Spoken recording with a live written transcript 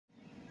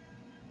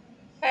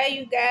Hey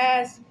you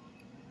guys,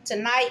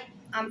 tonight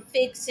I'm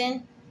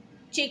fixing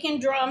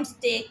chicken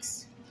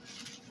drumsticks,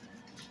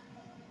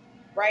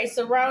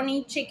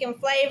 rice-a-roni, chicken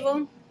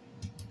flavor,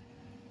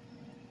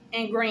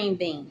 and green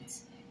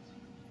beans.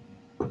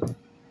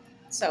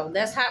 So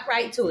let's hop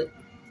right to it.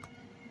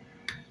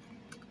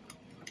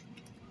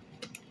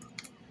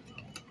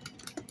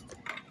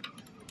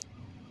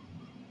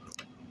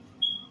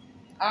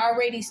 I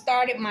already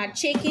started my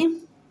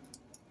chicken.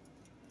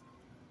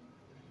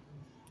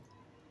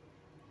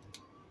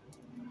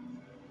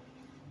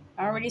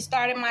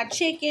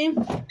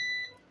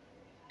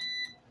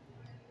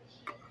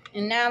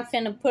 And now I'm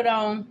finna put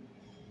on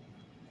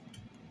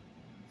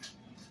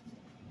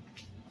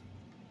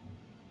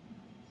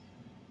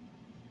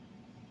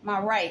my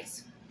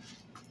rice.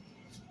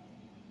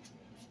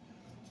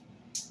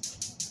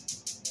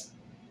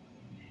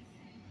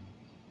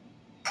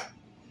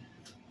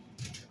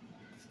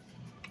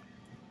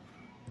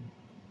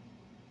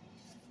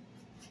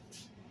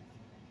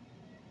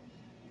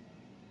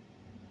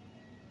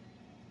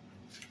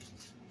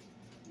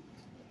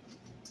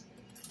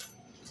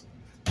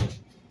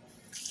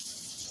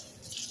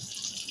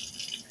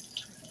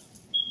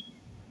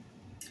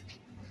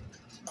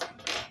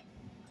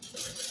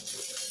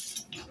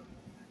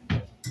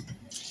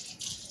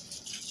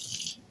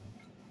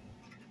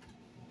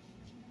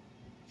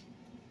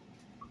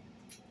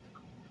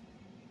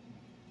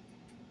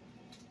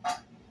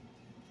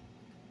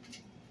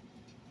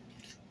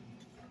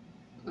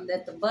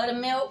 Let the butter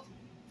melt.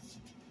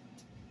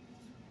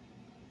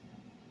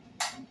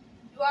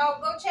 You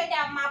all go check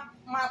out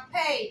my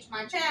page,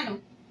 my channel.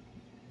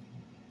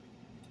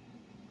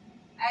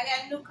 I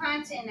got new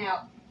content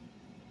out.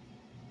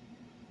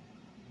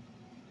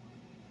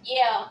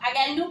 Yeah, I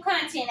got new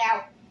content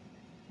out.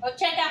 Go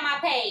check out my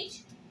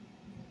page.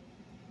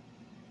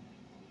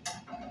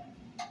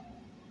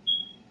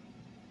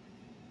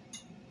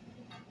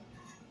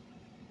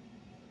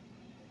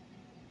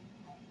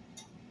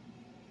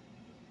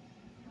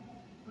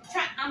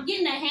 I'm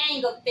getting the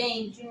hang of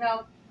things,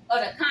 of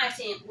the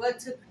content, what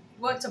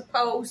to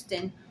post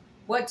and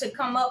what to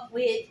come up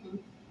with, and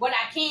what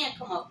I can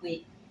come up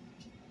with.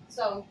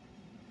 So,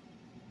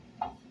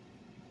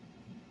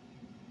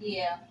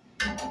 yeah.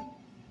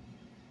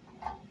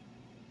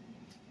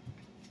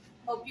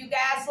 Hope you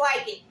guys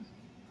like it.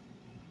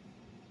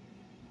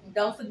 And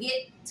don't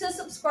forget to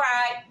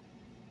subscribe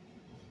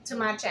to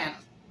my channel.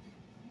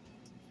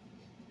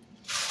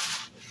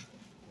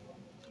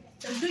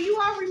 So do you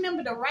all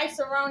remember the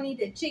rice-a-roni,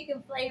 the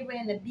chicken flavor,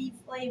 and the beef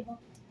flavor?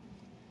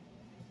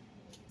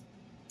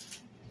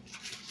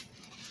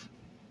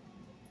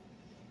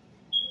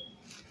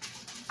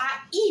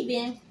 I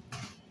even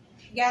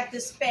got the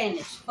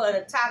Spanish for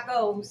the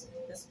tacos,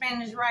 the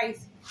Spanish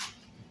rice.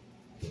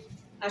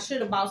 I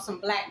should have bought some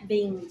black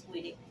beans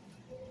with it.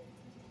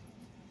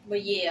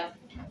 But yeah.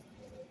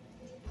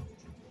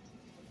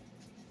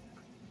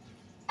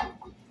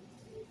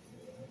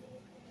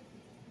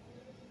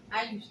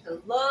 I used to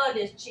love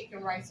this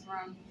chicken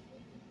rice-a-roni.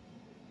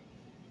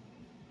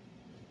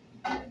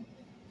 I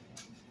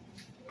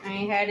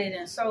ain't had it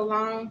in so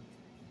long.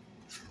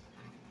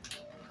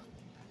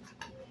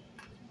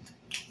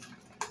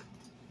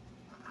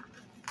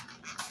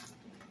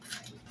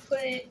 Put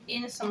it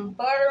in some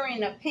butter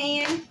in a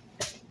pan.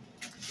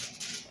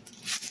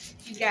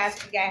 You guys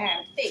forgot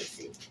how to fix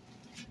it.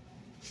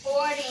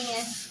 Pour it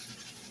in.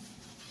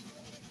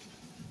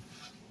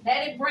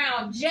 Let it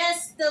brown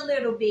just a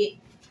little bit.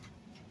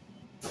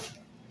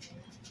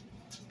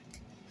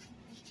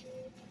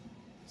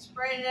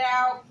 Spread it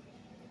out.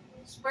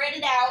 Spread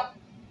it out.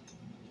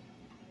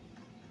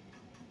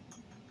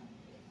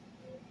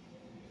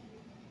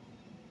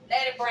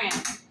 Let it brown.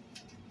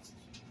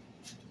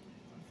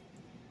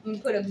 You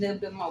can put a little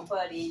bit more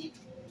butter in it.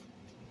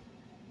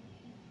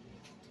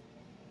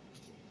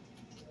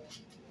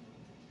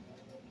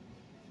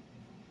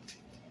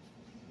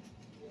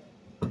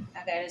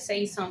 I gotta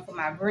save some for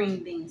my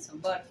green beans, some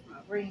butter for my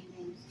green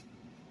beans.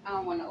 I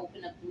don't want to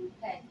open up the new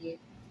pack yet.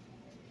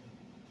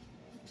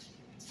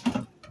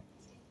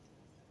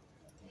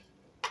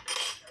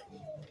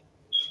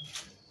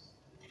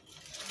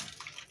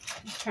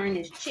 Turn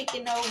this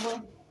chicken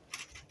over.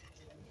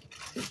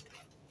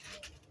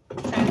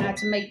 Try not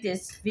to make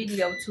this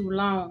video too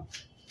long.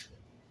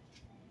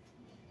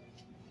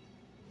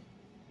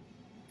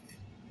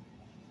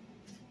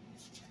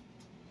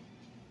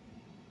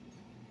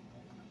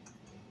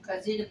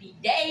 Because it'll be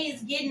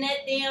days getting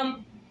that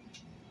damn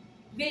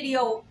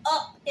video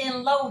up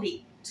and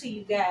loaded to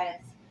you guys.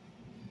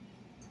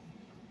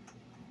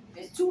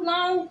 If it's too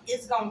long,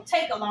 it's going to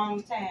take a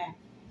long time.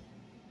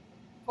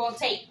 It's going to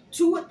take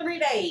 2 or 3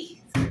 days.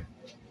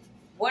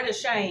 What a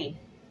shame.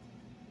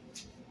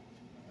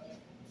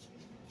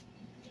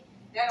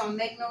 That don't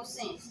make no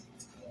sense.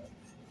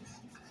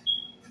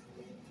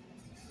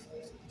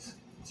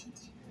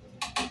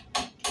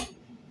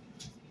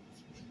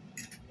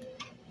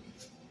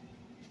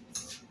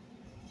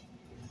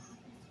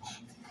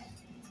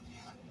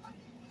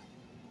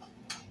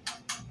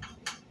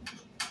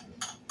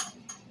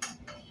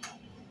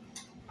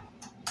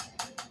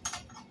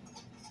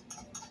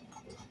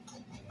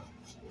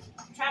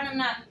 try to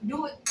not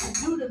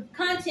do the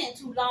content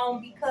too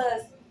long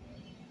because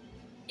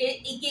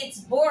it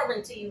gets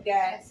boring to you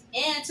guys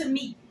and to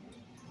me.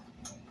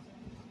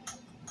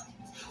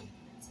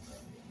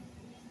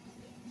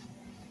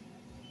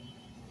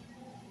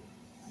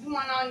 You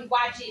want to only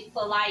watch it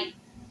for like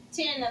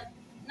 10 to,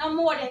 no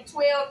more than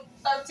 12,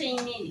 13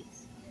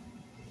 minutes.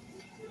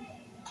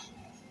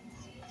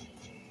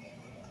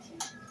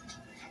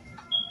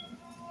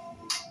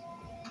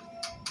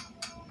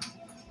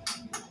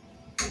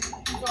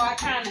 So I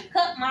kind of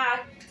cut my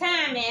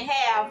time in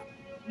half,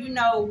 you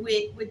know,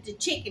 with the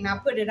chicken. I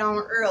put it on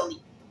early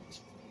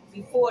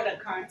before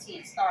the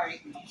content started.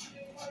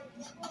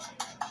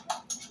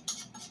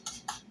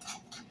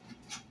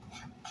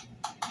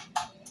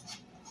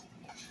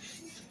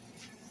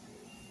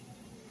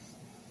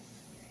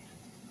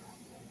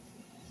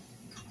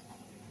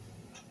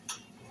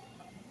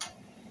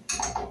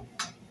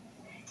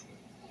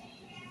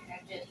 I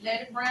just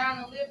let it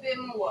brown a little bit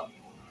more.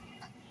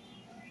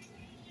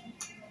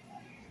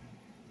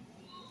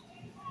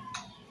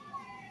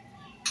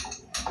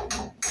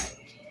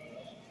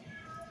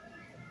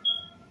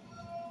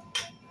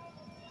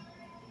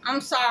 I'm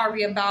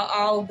sorry about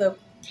all the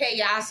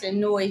chaos and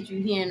noise you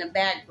hear in the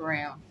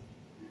background.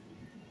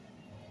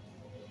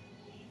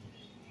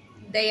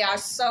 They are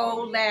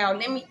so loud.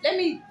 Let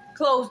me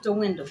close the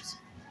windows.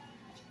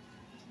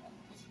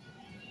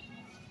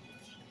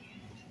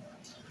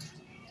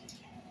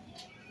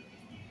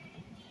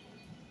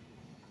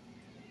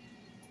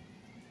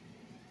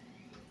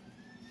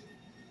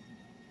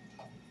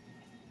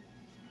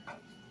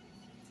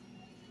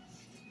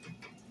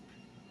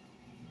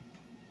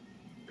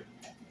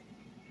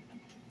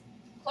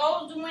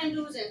 Close the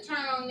windows and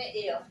turn on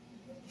the air.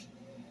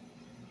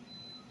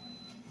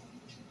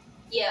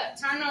 Yeah,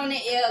 turn on the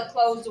air,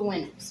 close the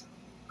windows.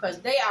 Because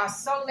they are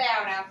so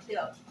loud out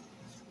there.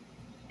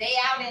 They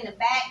out in the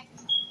back.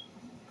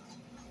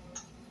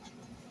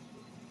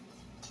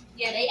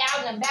 Yeah, they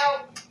out and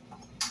about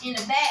in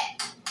the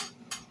back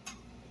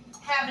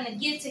having a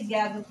get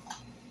together.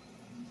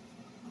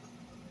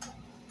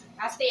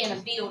 I stay in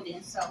a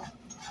building, so.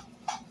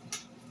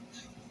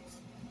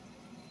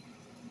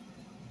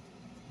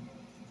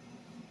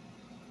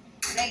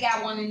 They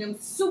got one of them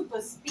super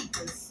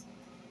speakers.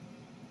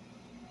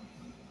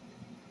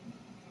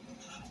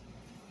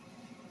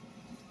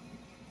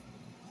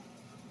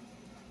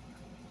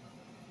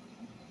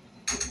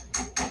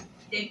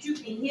 That you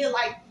can hear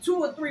like 2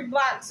 or 3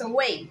 blocks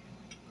away.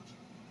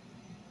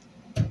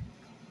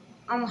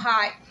 I'm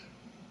hot.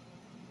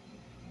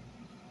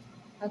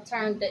 I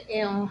turned the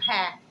air on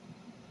high.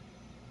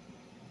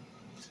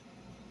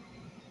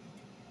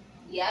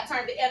 Yeah, I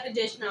turned the air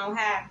conditioner on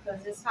high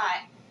because it's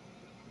hot.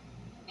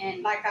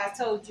 And like I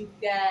told you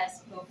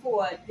guys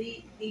before,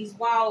 these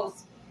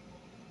walls,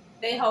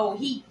 they hold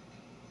heat.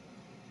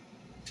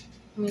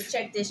 Let me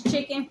check this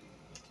chicken.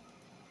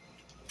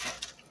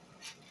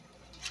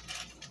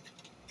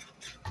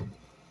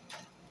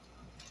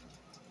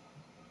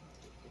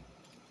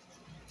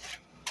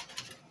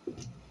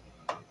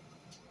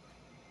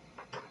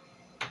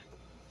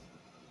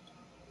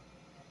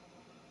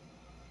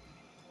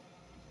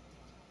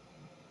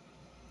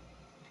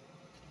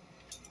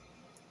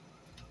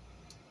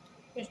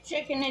 It's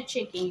chicken and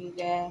chicken, you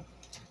guys.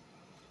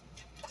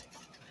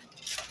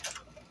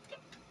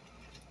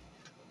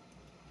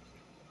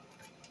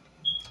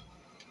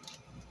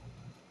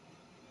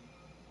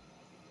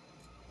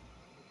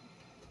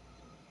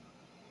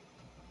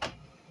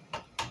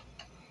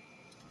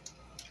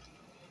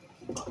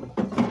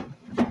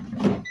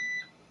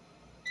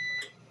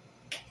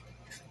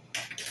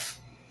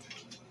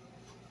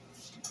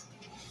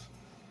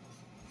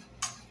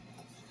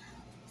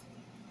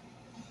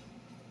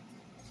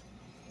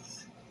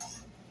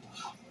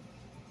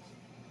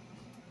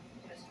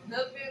 Just a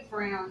little bit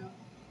brown.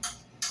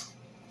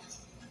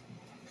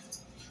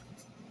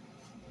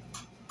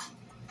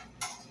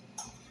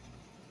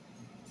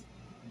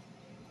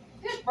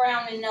 It's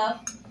brown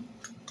enough.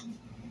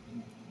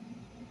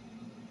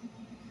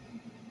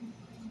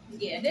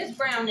 Yeah, this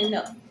brown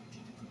enough.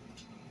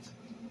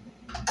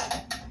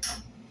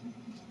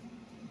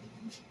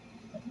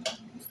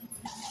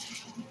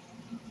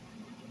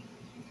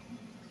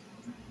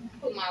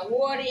 Put my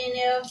water in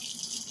there.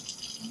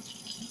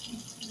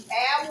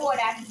 Add water.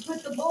 I can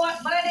put the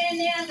butter in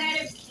there and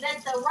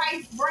let the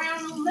rice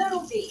brown a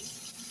little bit.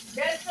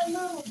 Just a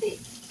little bit.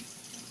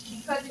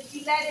 Because if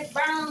you let it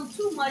brown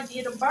too much,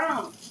 it'll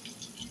burn.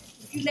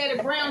 If you let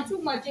it brown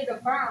too much, it'll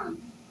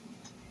burn.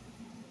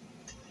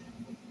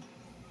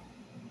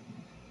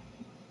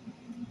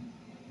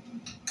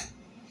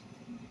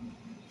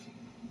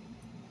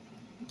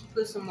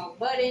 Put some more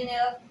butter in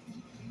there.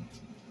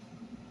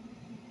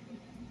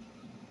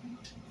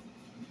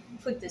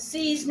 Put the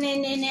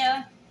seasoning in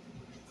there.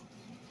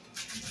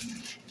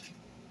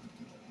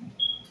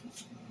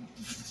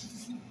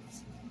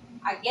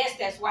 I guess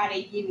that's why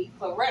they give me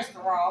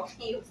cholesterol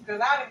pills, because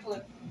I done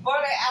put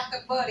butter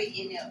after butter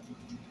in there.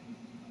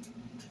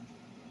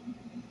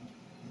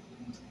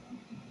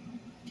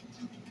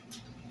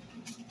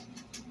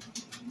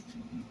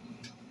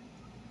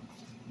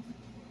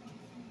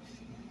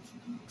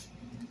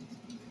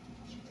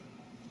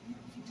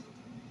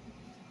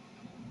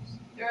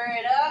 Stir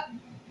it up.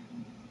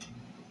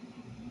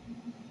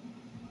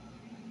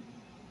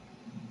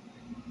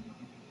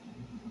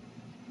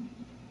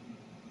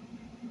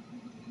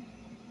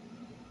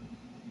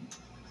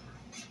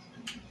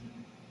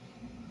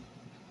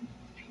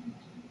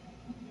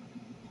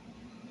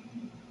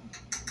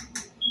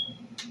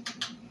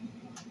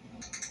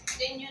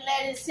 Then you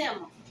let it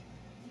simmer.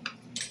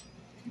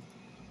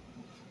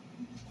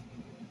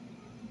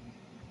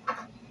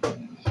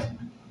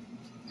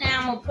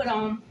 Now I'm gonna put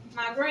on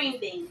my green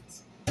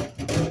beans.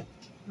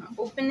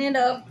 Open it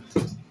up.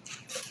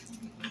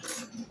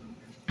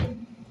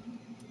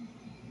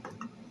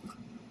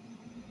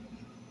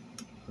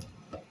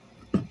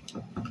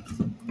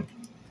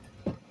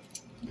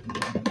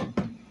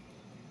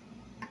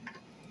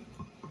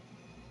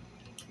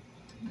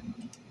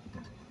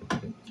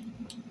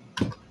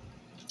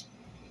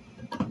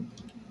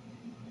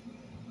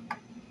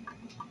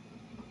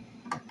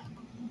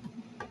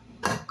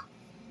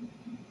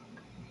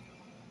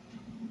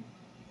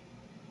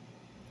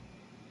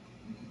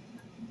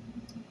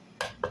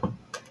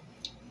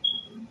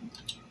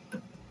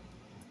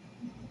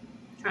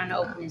 Trying to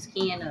open this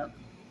can up.